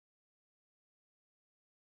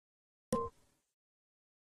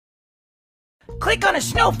Click on a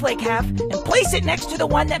snowflake half and place it next to the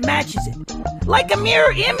one that matches it, like a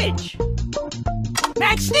mirror image.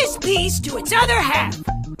 Match this piece to its other half.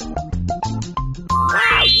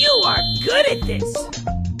 Wow, you are good at this.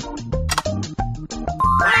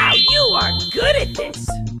 Wow, you are good at this.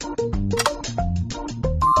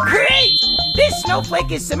 Great! This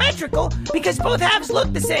snowflake is symmetrical because both halves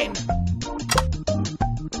look the same.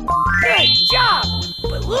 Great job!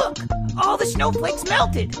 But look, all the snowflakes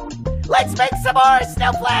melted. Let's make some more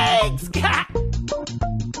snowflakes!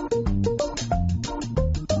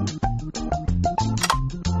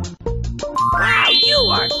 Wow, you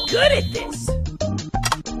are good at this.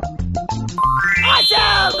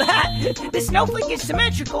 Awesome! The snowflake is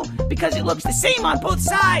symmetrical because it looks the same on both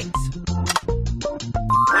sides.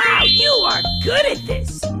 Wow, you are good at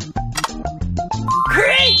this.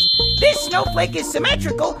 Great! This snowflake is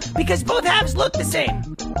symmetrical because both halves look the same.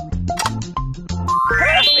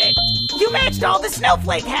 Perfect! You matched all the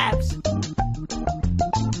snowflake halves.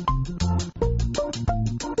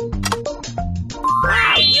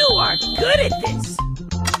 Wow, you are good at this.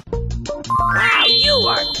 Wow, you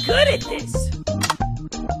are good at this.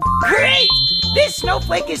 Great! This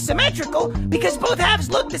snowflake is symmetrical because both halves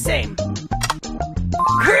look the same.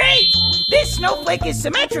 Great! This snowflake is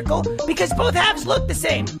symmetrical because both halves look the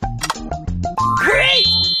same. Great!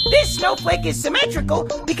 This snowflake is symmetrical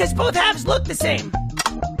because both halves look the same.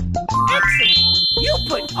 Excellent! You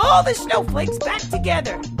put all the snowflakes back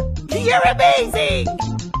together. You're amazing!